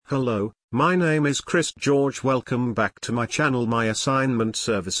Hello, my name is Chris George. Welcome back to my channel My Assignment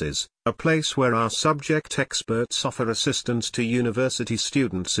Services, a place where our subject experts offer assistance to university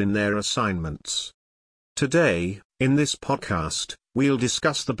students in their assignments. Today, in this podcast, we'll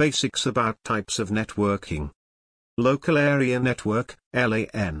discuss the basics about types of networking. Local Area Network,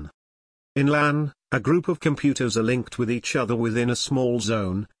 LAN. In LAN, a group of computers are linked with each other within a small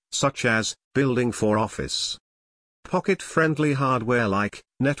zone, such as building for office. Pocket-friendly hardware like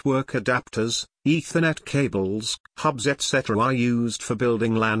network adapters, Ethernet cables, hubs etc. are used for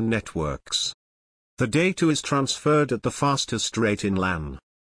building LAN networks. The data is transferred at the fastest rate in LAN.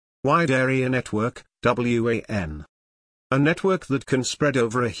 Wide Area Network, WAN. A network that can spread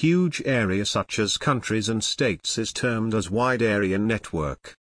over a huge area such as countries and states is termed as Wide Area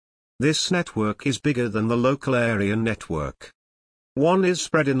Network. This network is bigger than the Local Area Network. One is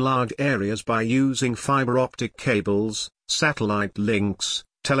spread in large areas by using fiber optic cables, satellite links,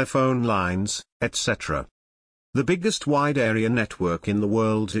 telephone lines, etc. The biggest wide area network in the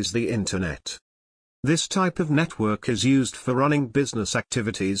world is the Internet. This type of network is used for running business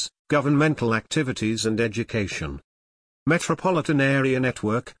activities, governmental activities and education. Metropolitan Area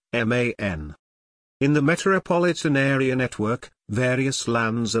Network, MAN. In the Metropolitan Area Network, various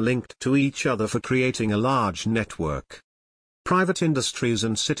LANs are linked to each other for creating a large network. Private industries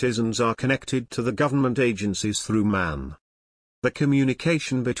and citizens are connected to the government agencies through MAN. The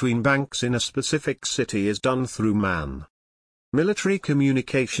communication between banks in a specific city is done through MAN. Military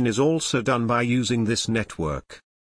communication is also done by using this network.